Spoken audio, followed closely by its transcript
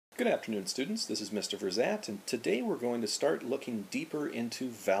Good afternoon, students. This is Mr. Verzat, and today we're going to start looking deeper into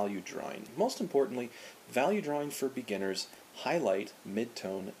value drawing. Most importantly, value drawing for beginners, highlight,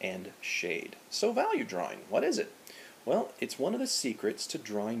 midtone, and shade. So value drawing, what is it? Well, it's one of the secrets to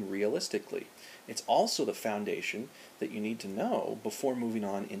drawing realistically. It's also the foundation that you need to know before moving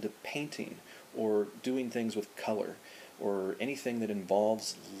on into painting or doing things with color or anything that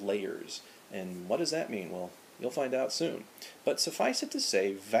involves layers. And what does that mean? Well, you'll find out soon. But suffice it to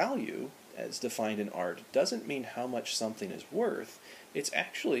say, value, as defined in art, doesn't mean how much something is worth. It's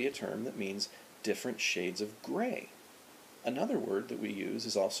actually a term that means different shades of gray. Another word that we use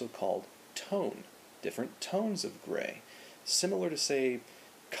is also called tone, different tones of gray. Similar to, say,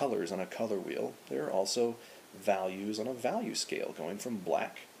 colors on a color wheel, there are also values on a value scale going from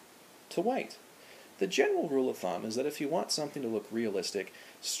black to white. The general rule of thumb is that if you want something to look realistic,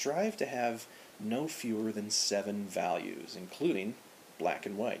 strive to have no fewer than 7 values, including black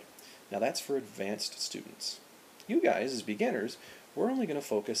and white. Now that's for advanced students. You guys, as beginners, we're only going to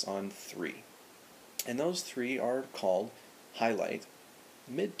focus on 3. And those 3 are called highlight,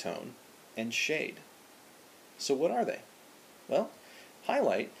 midtone, and shade. So what are they? Well,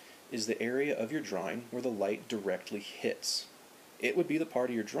 highlight is the area of your drawing where the light directly hits. It would be the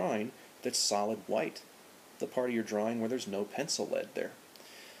part of your drawing that's solid white, the part of your drawing where there's no pencil lead there.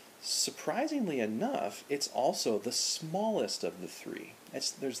 Surprisingly enough, it's also the smallest of the 3.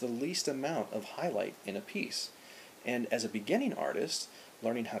 There's the least amount of highlight in a piece. And as a beginning artist,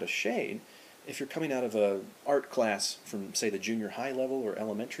 learning how to shade, if you're coming out of an art class from, say, the junior high level or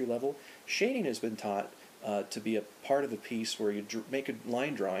elementary level, shading has been taught to be a part of a piece where you make a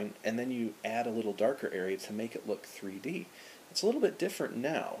line drawing and then you add a little darker area to make it look 3D. It's a little bit different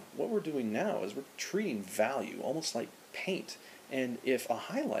now. What we're doing now is we're treating value almost like paint. And if a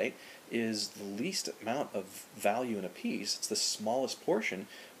highlight is the least amount of value in a piece, it's the smallest portion,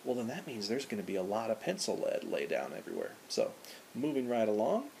 well then that means there's going to be a lot of pencil lead laid down everywhere. So, moving right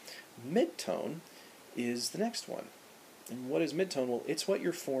along, midtone is the next one. And what is midtone? Well, it's what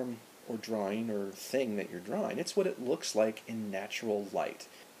your form or drawing or thing that you're drawing, it's what it looks like in natural light.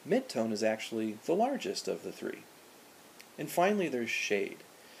 Midtone is actually the largest of the 3. And finally there's shade.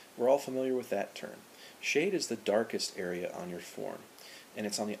 We're all familiar with that term. Shade is the darkest area on your form, and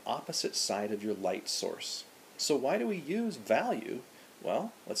it's on the opposite side of your light source. So why do we use value?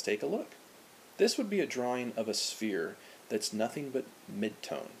 Well, let's take a look. This would be a drawing of a sphere that's nothing but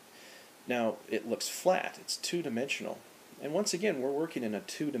midtone. Now, it looks flat, it's two-dimensional, and once again, we're working in a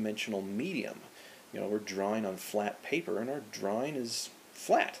two-dimensional medium. We're drawing on flat paper, and our drawing is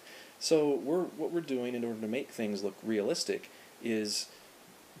flat. So what we're doing in order to make things look realistic is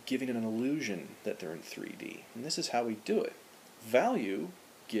giving it an illusion that they're in 3D. And this is how we do it. Value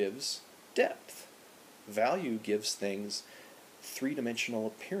gives depth. Value gives things three-dimensional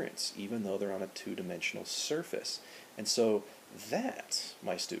appearance, even though they're on a two-dimensional surface. And so that,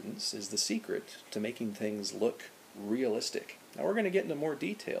 my students, is the secret to making things look realistic. Now we're going to get into more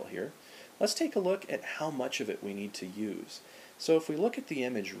detail here. Let's take a look at how much of it we need to use. So if we look at the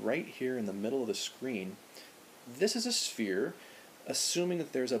image right here in the middle of the screen, this is a sphere, assuming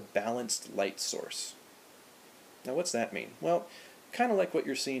that there's a balanced light source. Now what's that mean? Well, kind of like what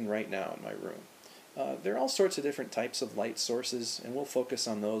you're seeing right now in my room. There are all sorts of different types of light sources, and we'll focus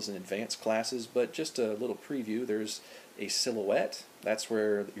on those in advanced classes, but just a little preview, there's a silhouette. That's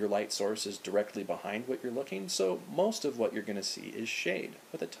where your light source is directly behind what you're looking, so most of what you're going to see is shade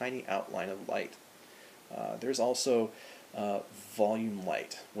with a tiny outline of light. There's also volume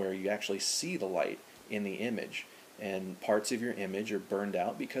light, where you actually see the light in the image. And parts of your image are burned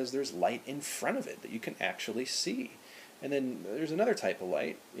out because there's light in front of it that you can actually see. And then there's another type of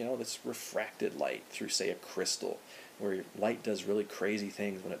light, that's refracted light through, say, a crystal, where light does really crazy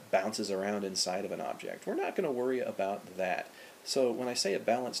things when it bounces around inside of an object. We're not going to worry about that. So when I say a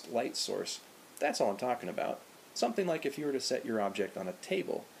balanced light source, that's all I'm talking about. Something like if you were to set your object on a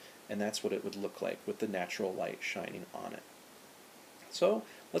table, and that's what it would look like with the natural light shining on it. So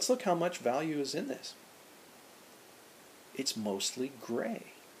let's look how much value is in this. It's mostly gray.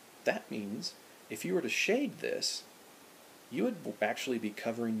 That means if you were to shade this, you would actually be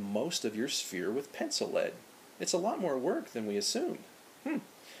covering most of your sphere with pencil lead. It's a lot more work than we assumed.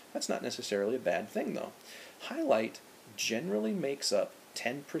 That's not necessarily a bad thing though. Highlight generally makes up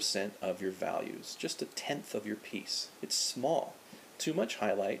 10% of your values, just a tenth of your piece. It's small. Too much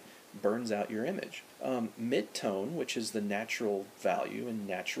highlight burns out your image. Midtone, which is the natural value in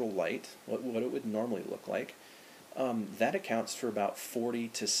natural light, what it would normally look like, that accounts for about 40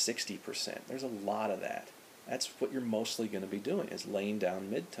 to 60%. There's a lot of that. That's what you're mostly going to be doing, is laying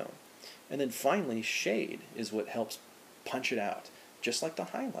down midtone. And then finally, shade is what helps punch it out. just like the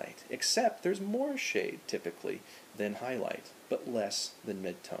highlight, except there's more shade typically than highlight, but less than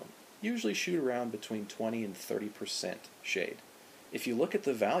midtone. Usually shoot around between 20 and 30% shade. If you look at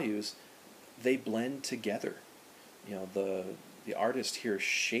the values, they blend together. You know, the artist here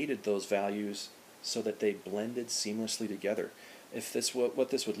shaded those values so that they blended seamlessly together. If this what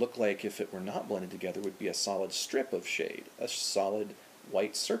this would look like if it were not blended together would be a solid strip of shade, a solid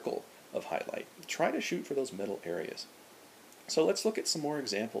white circle of highlight. Try to shoot for those middle areas. So let's look at some more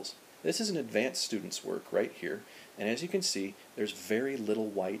examples. This is an advanced student's work right here, and as you can see, there's very little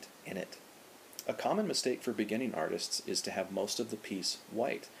white in it. A common mistake for beginning artists is to have most of the piece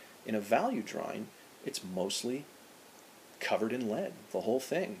white. In a value drawing, it's mostly covered in lead, the whole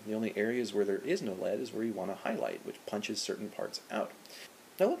thing. The only areas where there is no lead is where you want to highlight, which punches certain parts out.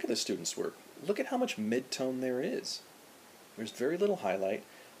 Now look at the student's work. Look at how much midtone there is. There's very little highlight,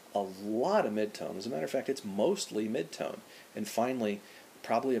 a lot of midtone. As a matter of fact, it's mostly midtone. And finally,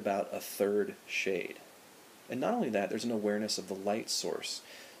 probably about a third shade. And not only that, there's an awareness of the light source.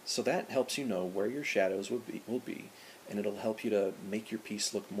 So that helps you know where your shadows will be, and it'll help you to make your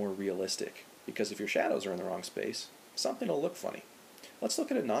piece look more realistic. Because if your shadows are in the wrong space, something will look funny. Let's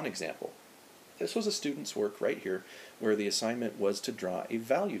look at a non-example. This was a student's work right here where the assignment was to draw a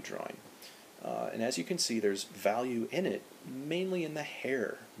value drawing. And as you can see, there's value in it, mainly in the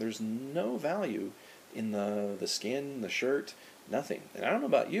hair. There's no value in the skin, the shirt, nothing. And I don't know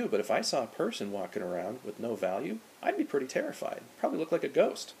about you, but if I saw a person walking around with no value, I'd be pretty terrified. Probably look like a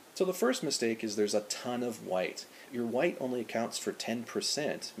ghost. So the first mistake is there's a ton of white. Your white only accounts for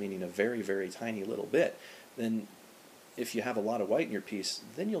 10%, meaning a very, very tiny little bit. Then if you have a lot of white in your piece,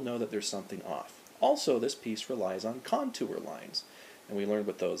 then you'll know that there's something off. Also, this piece relies on contour lines. And we learned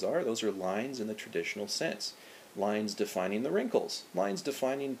what those are. Those are lines in the traditional sense. Lines defining the wrinkles, lines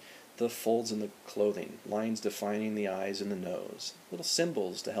defining the folds in the clothing, lines defining the eyes and the nose, little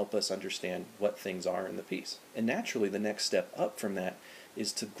symbols to help us understand what things are in the piece. And naturally, the next step up from that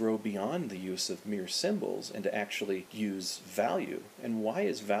is to grow beyond the use of mere symbols and to actually use value. And why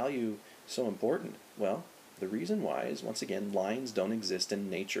is value so important? Well, the reason why is, once again, lines don't exist in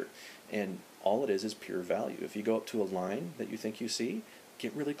nature, and all it is pure value. If you go up to a line that you think you see,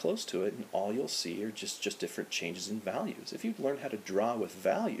 get really close to it, and all you'll see are just different changes in values. If you learn how to draw with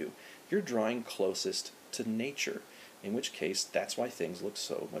value, you're drawing closest to nature, in which case that's why things look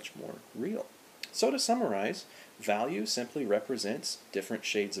so much more real. So to summarize, value simply represents different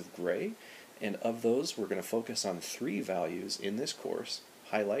shades of gray, and of those we're going to focus on 3 values in this course: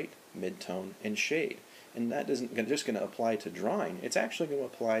 highlight, midtone, and shade. And that isn't just going to apply to drawing, it's actually going to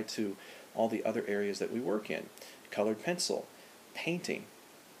apply to all the other areas that we work in. Colored pencil, painting.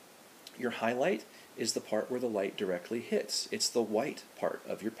 Your highlight is the part where the light directly hits. It's the white part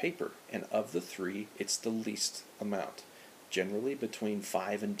of your paper, and of the 3, it's the least amount, generally between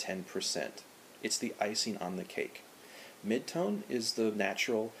 5 and 10%. It's the icing on the cake. Midtone is the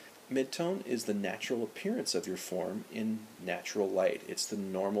natural appearance of your form in natural light. It's the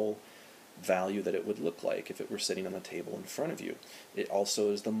normal value that it would look like if it were sitting on the table in front of you. It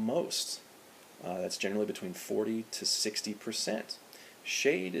also is the most. That's generally between 40 to 60%.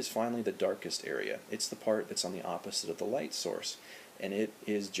 Shade is finally the darkest area. It's the part that's on the opposite of the light source, and it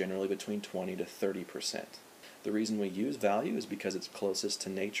is generally between 20 to 30%. The reason we use value is because it's closest to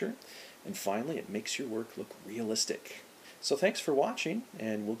nature, and finally it makes your work look realistic. So thanks for watching,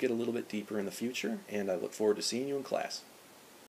 and we'll get a little bit deeper in the future, and I look forward to seeing you in class.